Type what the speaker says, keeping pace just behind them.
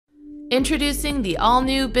Introducing the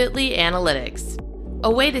all-new Bitly Analytics,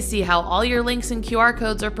 a way to see how all your links and QR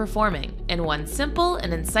codes are performing in one simple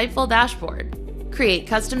and insightful dashboard. Create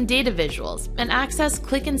custom data visuals and access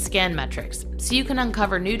click and scan metrics so you can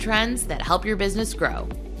uncover new trends that help your business grow.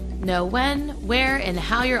 Know when, where, and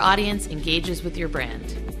how your audience engages with your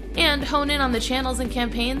brand. And hone in on the channels and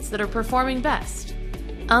campaigns that are performing best.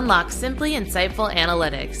 Unlock simply insightful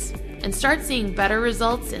analytics and start seeing better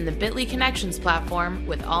results in the Bitly Connections platform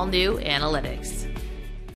with all new analytics.